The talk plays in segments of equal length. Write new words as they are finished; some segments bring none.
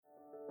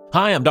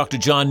Hi, I'm Dr.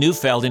 John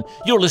Neufeld, and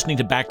you're listening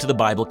to Back to the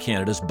Bible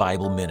Canada's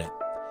Bible Minute.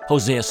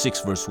 Hosea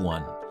 6, verse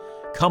 1.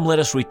 Come, let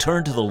us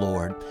return to the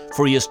Lord,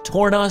 for he has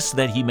torn us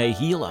that he may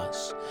heal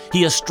us.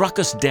 He has struck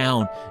us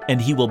down, and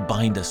he will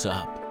bind us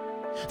up.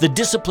 The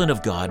discipline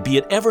of God, be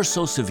it ever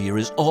so severe,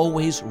 is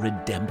always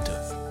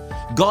redemptive.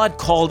 God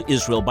called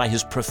Israel by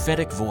his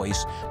prophetic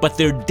voice, but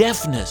their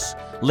deafness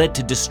led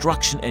to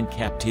destruction and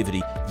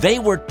captivity. They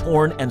were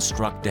torn and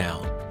struck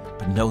down.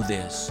 But know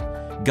this,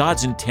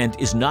 God's intent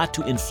is not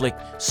to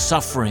inflict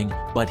suffering,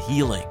 but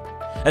healing.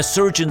 A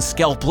surgeon's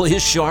scalpel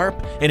is sharp,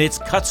 and its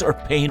cuts are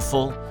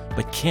painful,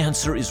 but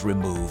cancer is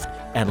removed,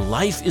 and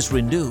life is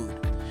renewed.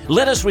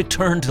 Let us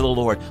return to the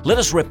Lord. Let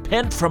us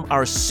repent from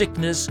our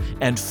sickness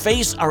and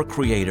face our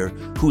Creator,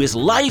 who is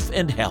life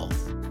and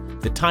health.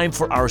 The time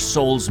for our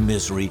soul's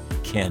misery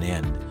can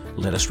end.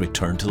 Let us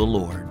return to the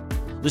Lord.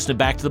 Listen to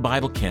Back to the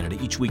Bible Canada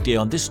each weekday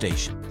on this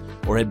station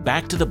or at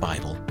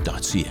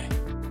backtothebible.ca.